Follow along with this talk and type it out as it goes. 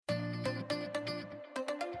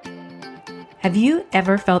Have you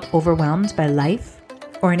ever felt overwhelmed by life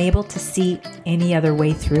or unable to see any other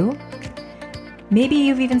way through? Maybe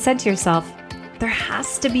you've even said to yourself, there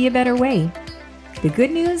has to be a better way. The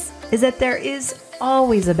good news is that there is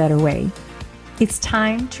always a better way. It's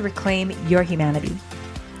time to reclaim your humanity.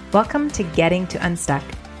 Welcome to Getting to Unstuck,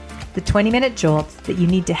 the 20-minute jolt that you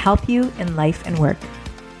need to help you in life and work.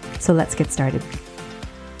 So let's get started.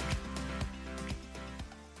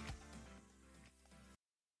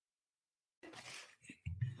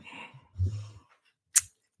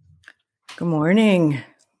 Good morning.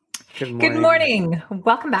 Good morning.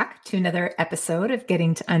 Welcome back to another episode of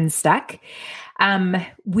Getting to Unstuck.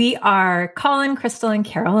 We are Colin, Crystal, and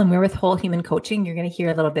Carol, and we're with Whole Human Coaching. You're going to hear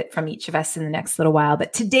a little bit from each of us in the next little while.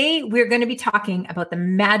 But today we're going to be talking about the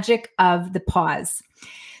magic of the pause.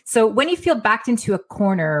 So when you feel backed into a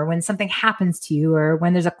corner, when something happens to you, or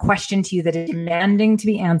when there's a question to you that is demanding to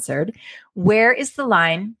be answered, where is the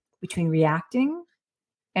line between reacting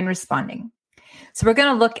and responding? So we're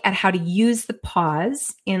going to look at how to use the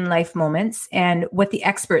pause in life moments and what the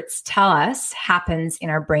experts tell us happens in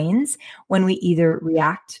our brains when we either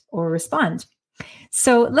react or respond.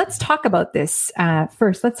 So let's talk about this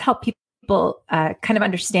first. Let's help people kind of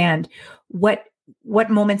understand what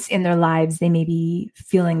moments in their lives they may be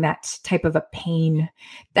feeling that type of a pain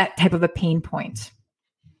point.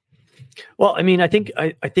 Well, I mean, I think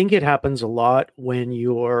it happens a lot when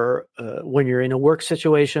you're in a work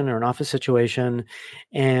situation or an office situation,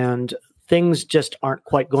 and things just aren't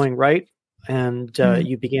quite going right, and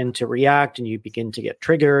you begin to react, and you begin to get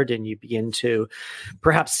triggered, and you begin to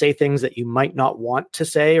perhaps say things that you might not want to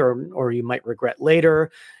say, or you might regret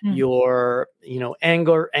later. Your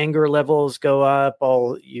anger levels go up.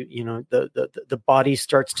 The body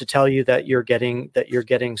starts to tell you that you're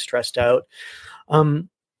getting stressed out.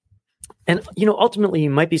 And, ultimately you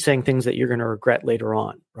might be saying things that you're going to regret later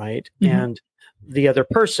on, right? Mm-hmm. And the other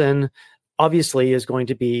person obviously is going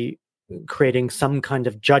to be creating some kind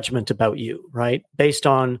of judgment about you, right? Based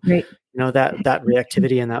on, that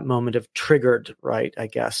reactivity in that moment of triggered, right? I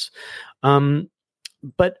guess.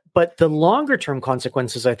 But the longer term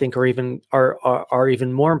consequences, I think, are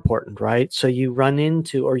even more important, right? So you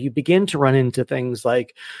begin to run into things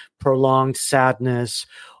like prolonged sadness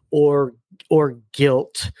or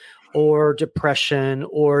guilt, or depression,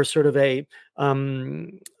 or sort of a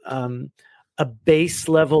base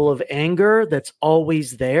level of anger that's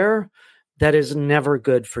always there, that is never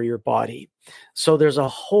good for your body. So there's a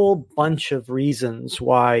whole bunch of reasons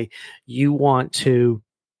why you want to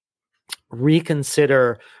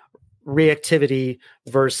reconsider reactivity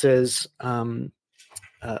versus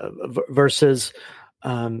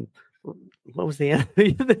what was the other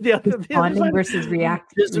responding versus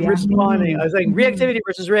reacting? Just responding. I was saying reactivity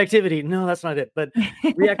versus reactivity. No, that's not it. But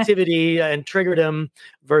reactivity and triggerdom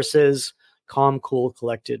versus calm, cool,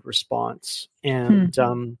 collected response. And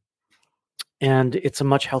it's a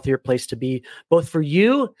much healthier place to be, both for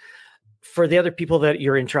you, for the other people that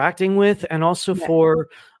you're interacting with, and also for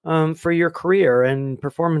your career and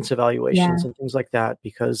performance evaluations and things like that,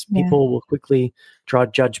 because people will quickly draw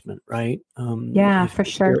judgment, right? For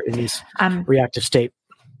sure. In this reactive state.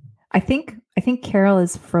 I think Carol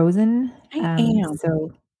is frozen. I am.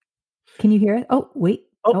 So can you hear it? Oh, wait.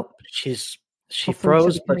 She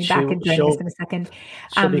froze, but she'll in a second.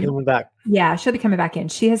 She'll be coming back. Yeah, she'll be coming back in.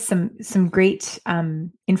 She has some great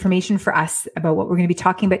information for us about what we're going to be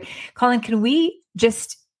talking about. Colin, can we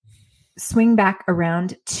just swing back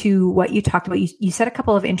around to what you talked about? You said a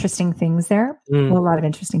couple of interesting things there. Well, a lot of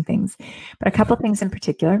interesting things, but a couple of things in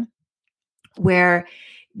particular where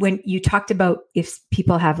when you talked about if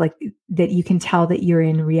people have like that, you can tell that you're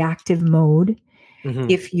in reactive mode.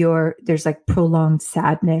 Mm-hmm. If there's like prolonged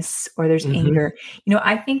sadness or there's anger,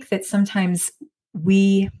 I think that sometimes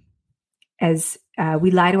we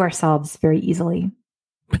lie to ourselves very easily.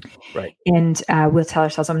 Right. And we'll tell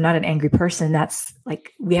ourselves, I'm not an angry person. That's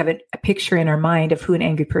like, we have a picture in our mind of who an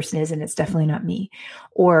angry person is, and it's definitely not me.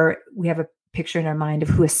 Or we have a picture in our mind of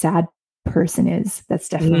who a sad person is. That's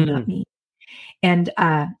definitely not me. And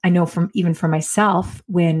I know even for myself,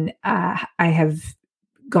 when I have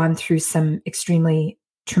gone through some extremely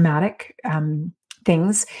traumatic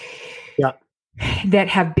things that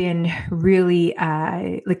have been really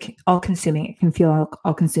like all-consuming. It can feel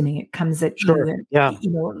all-consuming. It comes at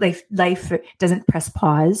you. Life doesn't press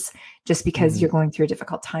pause just because you're going through a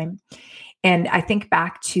difficult time. And I think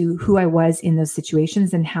back to who I was in those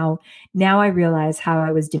situations and how now I realize how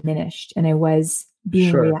I was diminished and I was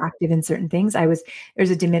being reactive in certain things. There's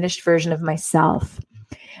a diminished version of myself.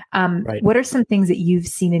 What are some things that you've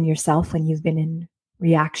seen in yourself when you've been in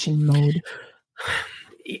reaction mode?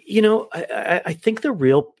 I think the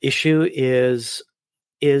real issue is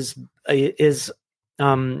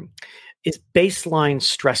baseline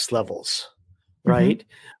stress levels, right?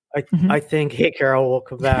 I think. Hey, Carol,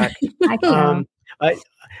 welcome back. Hi, Carol.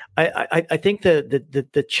 I think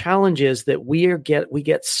the challenge is that we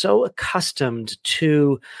get so accustomed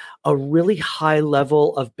to a really high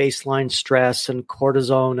level of baseline stress and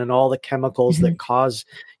cortisone and all the chemicals that cause,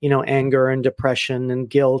 anger and depression and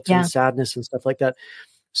guilt and sadness and stuff like that.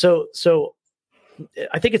 So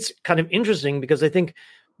I think it's kind of interesting because I think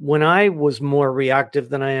when I was more reactive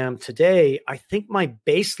than I am today, I think my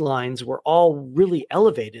baselines were all really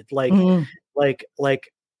elevated. Like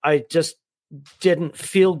I just didn't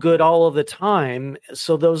feel good all of the time.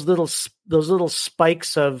 So those little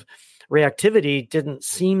spikes of reactivity didn't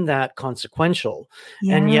seem that consequential.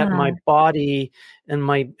 And yet my body and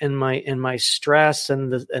my stress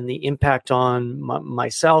and the impact on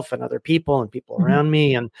myself and other people and people around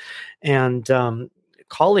me and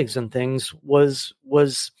colleagues and things was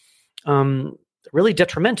really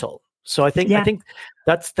detrimental. So I think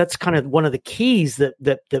that's kind of one of the keys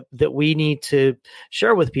that we need to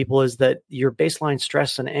share with people is that your baseline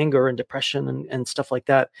stress and anger and depression and stuff like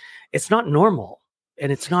that, it's not normal and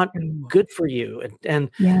it's not good for you. And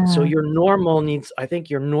so your normal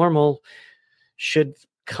should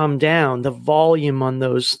come down. The volume on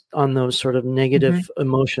those sort of negative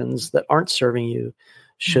emotions that aren't serving you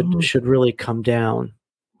should really come down.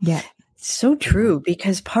 Yeah. So true,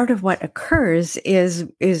 because part of what occurs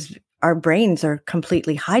is our brains are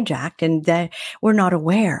completely hijacked and that we're not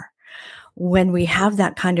aware when we have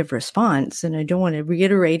that kind of response. And I don't want to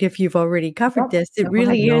reiterate if you've already covered this. It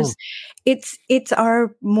really is. It's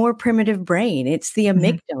our more primitive brain. It's the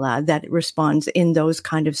amygdala that responds in those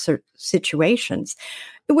kind of situations,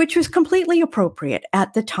 which was completely appropriate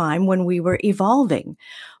at the time when we were evolving.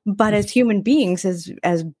 But as human beings,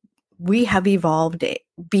 as we have evolved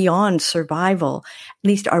beyond survival, at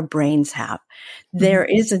least our brains have.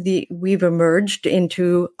 We've emerged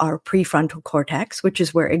into our prefrontal cortex, which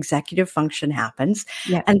is where executive function happens.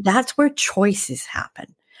 Yeah. And that's where choices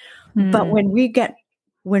happen. But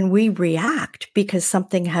when we react because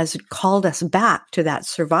something has called us back to that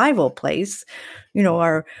survival place,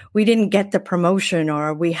 we didn't get the promotion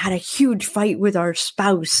or we had a huge fight with our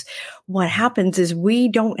spouse, what happens is we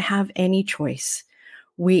don't have any choice.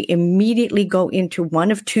 We immediately go into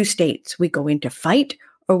one of two states. We go into fight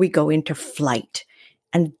or we go into flight.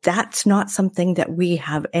 And that's not something that we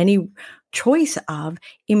have any choice of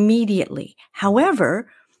immediately. However,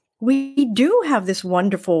 we do have this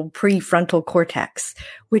wonderful prefrontal cortex,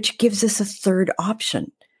 which gives us a third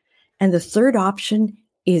option. And the third option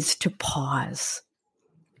is to pause.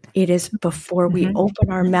 It is before we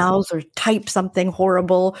open our mouths or type something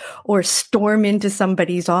horrible or storm into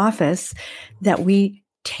somebody's office that we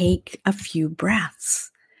take a few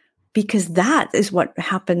breaths, because that is what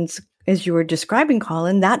happens as you were describing,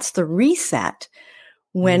 Colin. That's the reset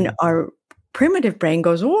when our primitive brain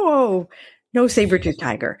goes, "Whoa, no saber-tooth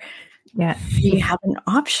tiger." Yeah. We have an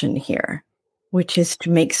option here, which is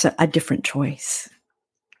to make a different choice.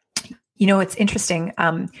 It's interesting.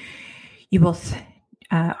 You both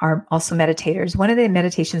are also meditators. One of the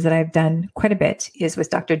meditations that I've done quite a bit is with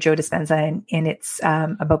Dr. Joe Dispenza, and it's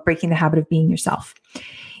about breaking the habit of being yourself.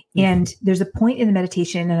 And there's a point in the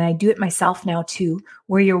meditation, and I do it myself now too,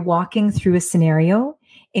 where you're walking through a scenario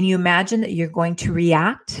and you imagine that you're going to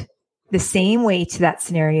react the same way to that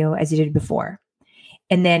scenario as you did before.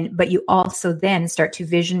 But you also then start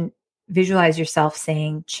to visualize yourself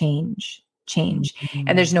saying change.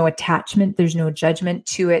 And there's no attachment. There's no judgment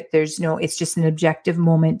to it. It's just an objective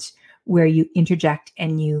moment where you interject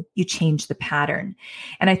and you change the pattern.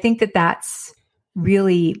 And I think that that's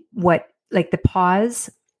really what, like the pause,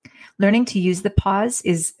 learning to use the pause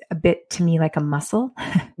is a bit to me like a muscle.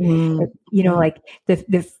 Like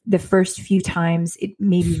the first few times it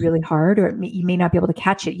may be really hard, or you may not be able to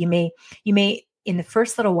catch it. You may in the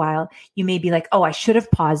first little while, you may be like, oh, I should have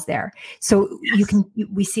paused there. So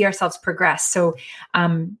we see ourselves progress. So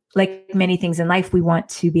like many things in life, we want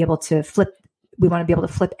to be able to flip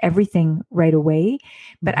everything right away.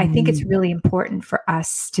 But I think it's really important for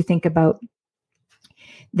us to think about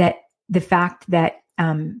that, the fact that,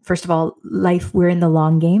 first of all, life, we're in the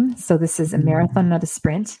long game. So this is a marathon, not a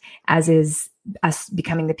sprint, as is us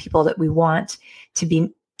becoming the people that we want to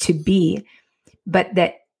be. But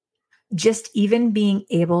that just even being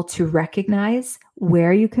able to recognize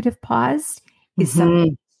where you could have paused is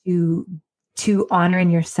something to honor in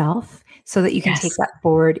yourself, so that you can take that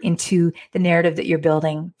forward into the narrative that you're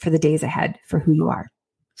building for the days ahead for who you are.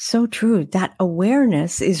 So true. That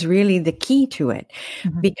awareness is really the key to it,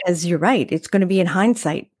 because you're right. It's going to be in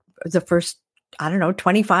hindsight the first,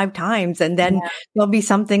 25 times. And then there'll be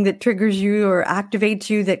something that triggers you or activates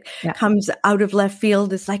you that comes out of left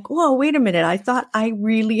field. It's like, whoa, wait a minute. I thought I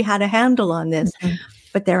really had a handle on this,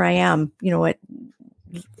 but there I am, at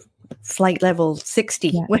flight level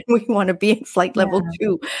 60 when we want to be in flight level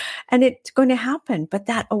 2. And it's going to happen. But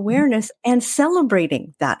that awareness and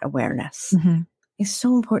celebrating that awareness is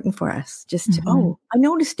so important for us. Just, I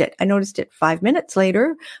noticed it. I noticed it 5 minutes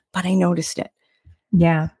later, but I noticed it.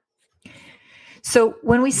 Yeah. So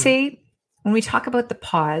when we talk about the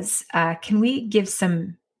pause, can we give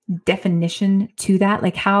some definition to that?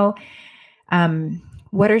 Like how,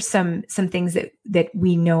 what are some things that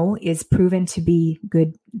we know is proven to be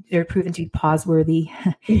good or proven to be pause worthy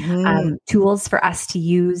tools for us to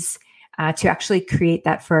use to actually create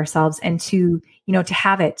that for ourselves and to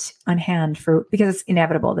have it on hand because it's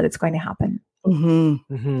inevitable that it's going to happen.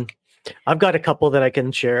 I've got a couple that I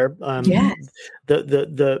can share. Yes.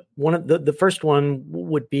 The first one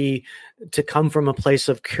would be to come from a place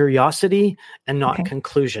of curiosity and not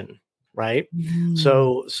conclusion, right?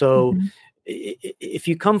 So if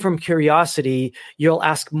you come from curiosity, you'll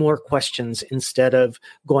ask more questions instead of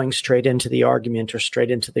going straight into the argument or straight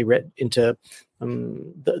into the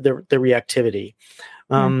reactivity.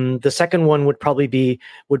 The second one would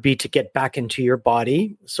be to get back into your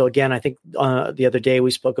body. So again, I think the other day we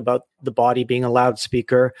spoke about the body being a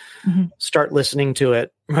loudspeaker. Start listening to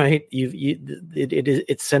it, right?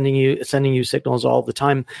 It's sending you signals all the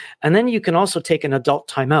time. And then you can also take an adult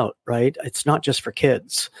timeout, right? It's not just for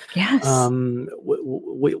kids. Yes.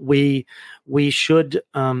 We should,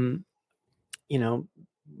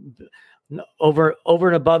 over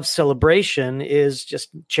and above celebration is just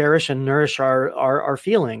cherish and nourish our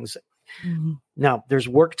feelings. Now, there's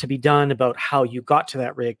work to be done about how you got to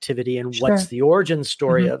that reactivity and what's the origin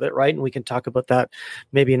story of it, right? And we can talk about that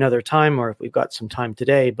maybe another time, or if we've got some time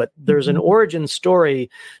today. But there's an origin story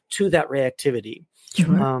to that reactivity.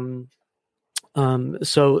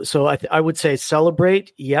 So I would say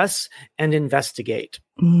celebrate, yes, and investigate,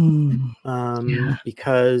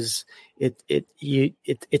 because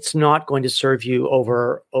it's not going to serve you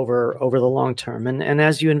over the long term. And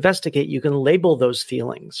as you investigate, you can label those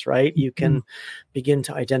feelings, right? You can begin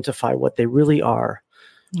to identify what they really are,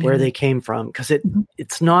 where they came from, because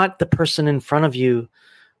it's not the person in front of you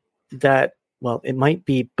that, well, it might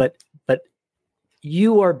be, but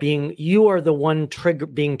you are the one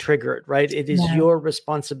being triggered, right? It is your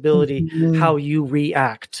responsibility how you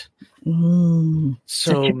react.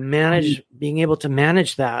 So being able to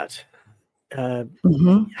manage that,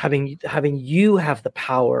 having you have the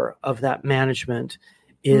power of that management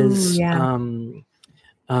is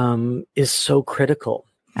so critical.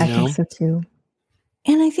 I think so too.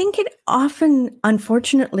 And I think it often,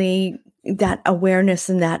 unfortunately, that awareness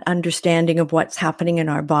and that understanding of what's happening in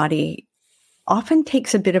our body often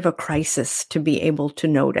takes a bit of a crisis to be able to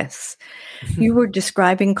notice. You were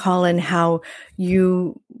describing, Colin, how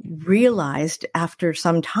you realized after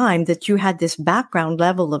some time that you had this background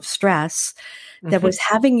level of stress that was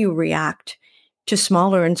having you react to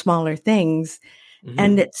smaller and smaller things.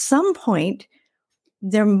 And at some point,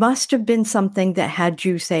 there must have been something that had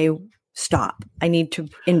you say, stop, I need to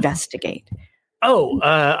investigate.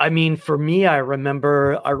 I mean, for me, I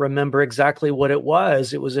remember exactly what it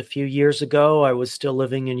was. It was a few years ago. I was still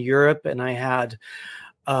living in Europe, and I had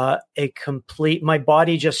my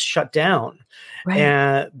body just shut down,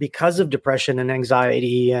 and because of depression and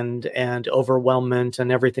anxiety and overwhelmment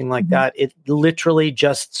and everything like that, it literally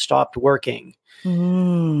just stopped working.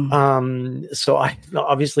 So I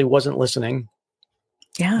obviously wasn't listening,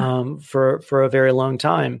 for a very long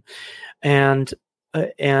time, and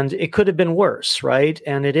it could have been worse, right?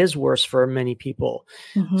 And it is worse for many people.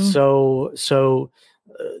 So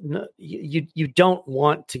you don't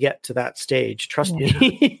want to get to that stage. Trust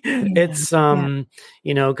me. It's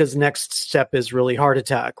because next step is really heart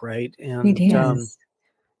attack, right? And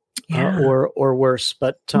or worse.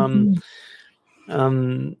 But the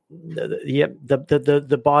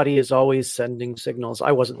body is always sending signals.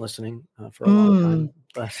 I wasn't listening for a long time.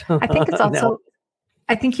 But I think it's also.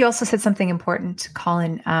 I think you also said something important,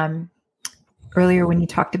 Colin, earlier when you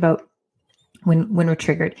talked about when we're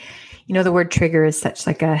triggered. The word trigger is such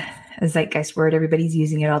like a zeitgeist word. Everybody's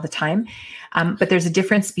using it all the time. But there's a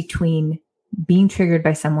difference between being triggered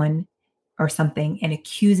by someone or something and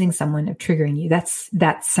accusing someone of triggering you.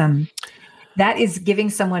 That is giving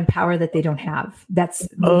someone power that they don't have. That's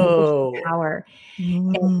power.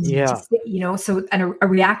 And so a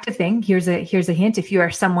reactive thing, here's a hint. If you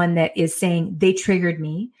are someone that is saying they triggered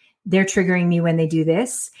me, they're triggering me when they do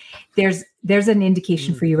this, there's an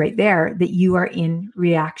indication for you right there that you are in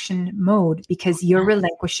reaction mode, because you're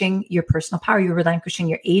relinquishing your personal power, you're relinquishing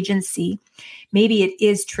your agency. Maybe it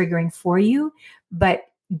is triggering for you, but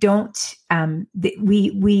don't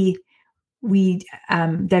we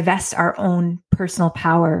divest our own personal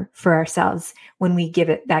power for ourselves when we give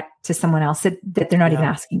it that to someone else that they're not even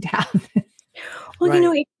asking to have.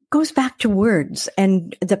 Well, it goes back to words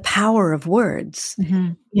and the power of words.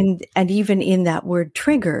 And even in that word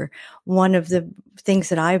trigger, one of the things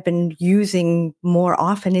that I've been using more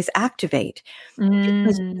often is activate.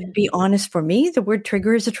 Because to be honest, for me, the word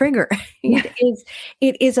trigger is a trigger. It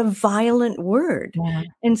is a violent word.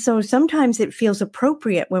 And so sometimes it feels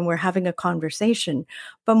appropriate when we're having a conversation.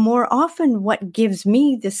 But more often, what gives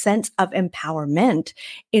me the sense of empowerment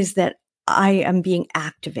is that I am being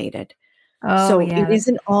activated. It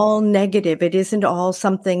isn't all negative. It isn't all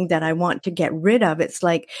something that I want to get rid of. It's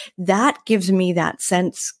like that gives me that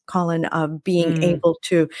sense, Colin, of being able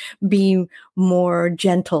to be more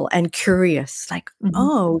gentle and curious. Like,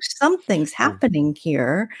 oh, something's happening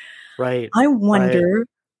here. Right. I wonder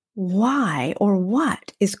why or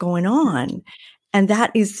what is going on. And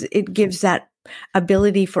it gives that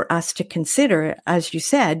ability for us to consider, as you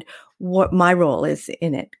said, what my role is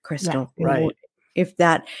in it, Crystal. Right. If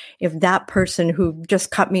that person who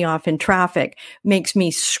just cut me off in traffic makes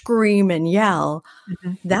me scream and yell,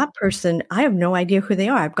 that person, I have no idea who they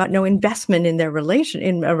are. I've got no investment in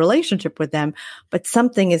in a relationship with them, but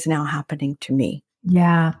something is now happening to me.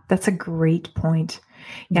 Yeah, that's a great point.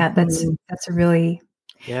 Yeah, that's a really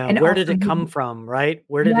where did it come from, right?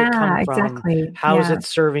 Where did it come from? Exactly. How is it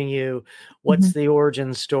serving you? What's the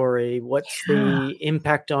origin story? What's the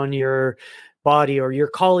impact on your body or your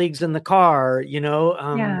colleagues in the car,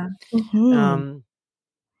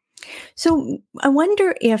 So I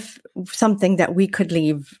wonder if something that we could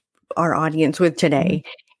leave our audience with today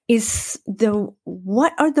is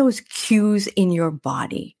what are those cues in your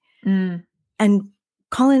body? And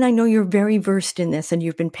Colin, I know you're very versed in this and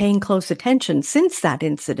you've been paying close attention since that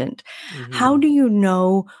incident. How do you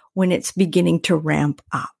know when it's beginning to ramp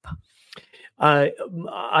up?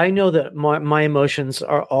 I know that my emotions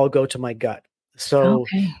all go to my gut. So,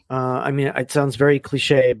 it sounds very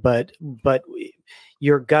cliche, but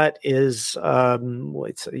your gut is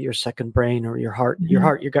it's your second brain, or your heart, your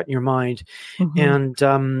gut, and your mind, and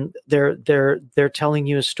they're telling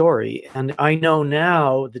you a story. And I know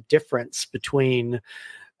now the difference between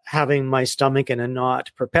having my stomach in a knot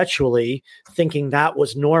perpetually, thinking that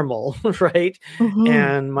was normal, right?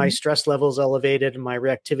 And my stress levels elevated, and my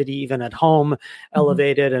reactivity even at home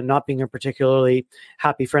elevated, and not being a particularly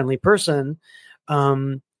happy, friendly person.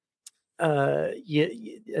 Even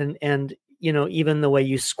the way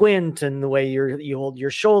you squint and the way you hold your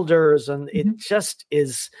shoulders, and it just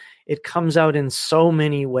it comes out in so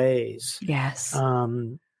many ways. Yes.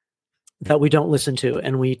 That we don't listen to,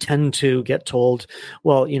 and we tend to get told,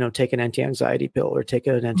 well, take an anti-anxiety pill, or take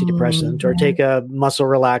an antidepressant, or take a muscle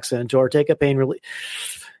relaxant, or take a pain relief.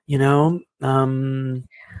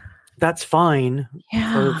 That's fine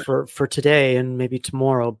for today and maybe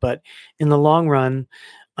tomorrow, but in the long run,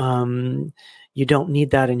 you don't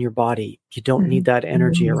need that in your body. You don't need that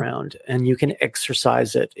energy around, and you can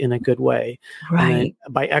exercise it in a good way. Right.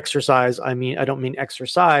 By exercise, I don't mean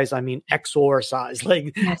exercise. I mean exorcise.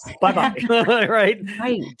 Like, bye-bye. Right.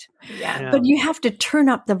 Right. Yeah. But you have to turn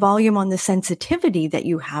up the volume on the sensitivity that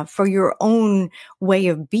you have for your own way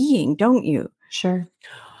of being, don't you? Sure.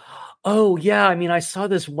 Oh, yeah. I saw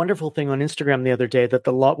this wonderful thing on Instagram the other day that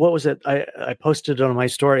what was it? I posted it on my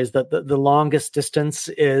stories that the longest distance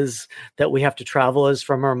is that we have to travel is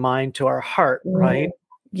from our mind to our heart, right?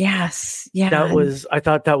 Yes. Yeah. I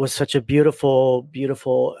thought that was such a beautiful,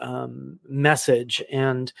 beautiful message.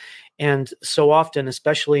 And so often,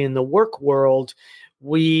 especially in the work world,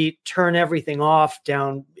 we turn everything off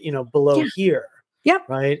down, below here. Yeah.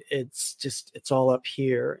 Right. It's all up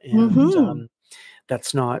here. And,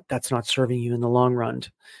 that's not serving you in the long run.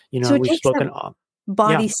 So we've spoken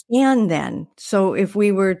body scan then. So if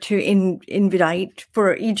we were to invite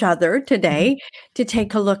for each other today to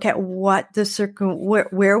take a look at what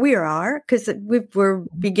where we are, because we're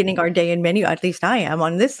beginning our day at least I am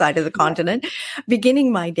on this side of the continent,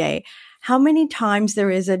 beginning my day. How many times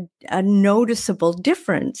there is a noticeable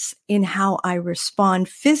difference in how I respond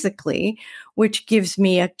physically, which gives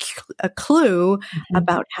me a clue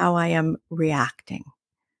about how I am reacting.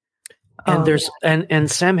 And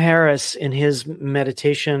and Sam Harris in his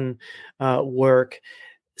meditation work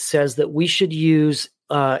says that we should use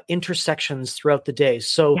intersections throughout the day.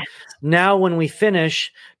 So now when we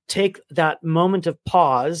finish, take that moment of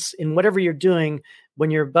pause in whatever you're doing when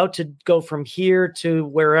you're about to go from here to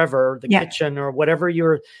wherever, the kitchen or whatever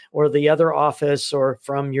or the other office, or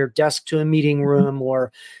from your desk to a meeting room,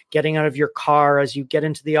 or getting out of your car as you get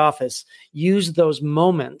into the office, use those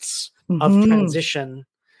moments of transition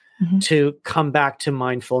to come back to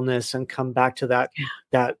mindfulness and come back to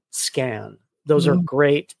that scan. Those are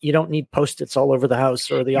great. You don't need Post-its all over the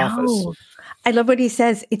house or the office. I love what he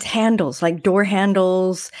says. It's handles, like door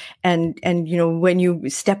handles. And, when you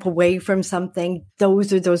step away from something,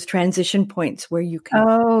 those are those transition points where you can.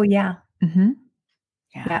 Oh, yeah. Mm-hmm.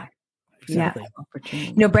 Yeah. Exactly.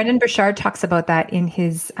 Brendon Burchard talks about that in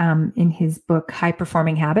his book, High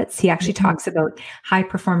Performing Habits. He actually talks about high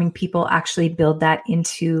performing people actually build that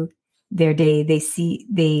into their day.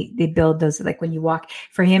 They build those, like when you walk,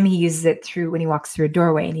 for him, he uses it when he walks through a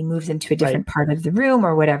doorway and he moves into a different part of the room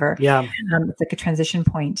or whatever. Yeah. It's like a transition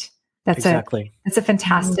point. That's a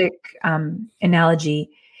fantastic analogy.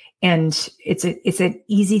 And it's an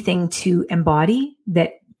easy thing to embody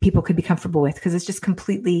that people could be comfortable with, because it's just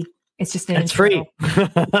completely, it's just it's free.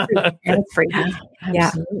 It's free.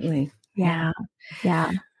 Absolutely. Yeah.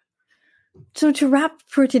 So to wrap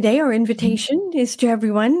for today, our invitation is to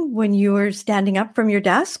everyone, when you're standing up from your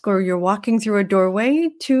desk or you're walking through a doorway,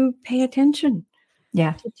 to pay attention.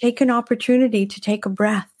 Yeah. To take an opportunity to take a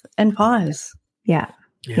breath and pause. Yeah.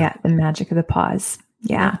 The magic of the pause.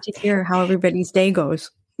 Yeah. To hear how everybody's day goes.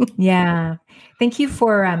 Yeah. Thank you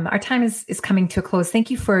for, our time is coming to a close. Thank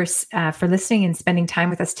you for listening and spending time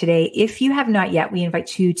with us today. If you have not yet, we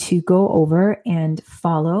invite you to go over and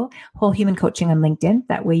follow Whole Human Coaching on LinkedIn.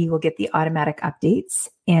 That way you will get the automatic updates,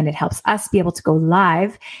 and it helps us be able to go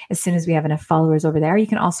live as soon as we have enough followers over there. You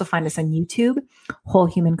can also find us on YouTube, Whole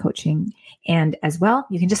Human Coaching. And as well,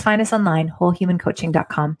 you can just find us online,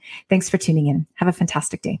 wholehumancoaching.com. Thanks for tuning in. Have a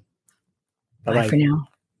fantastic day. Bye for now.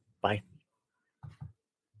 Bye.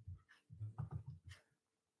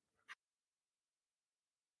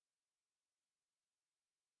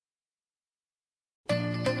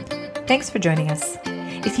 Thanks for joining us.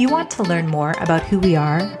 If you want to learn more about who we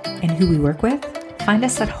are and who we work with, find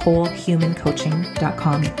us at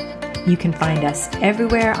wholehumancoaching.com. You can find us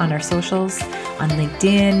everywhere on our socials, on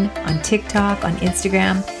LinkedIn, on TikTok, on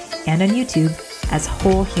Instagram, and on YouTube as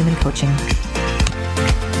Whole Human Coaching.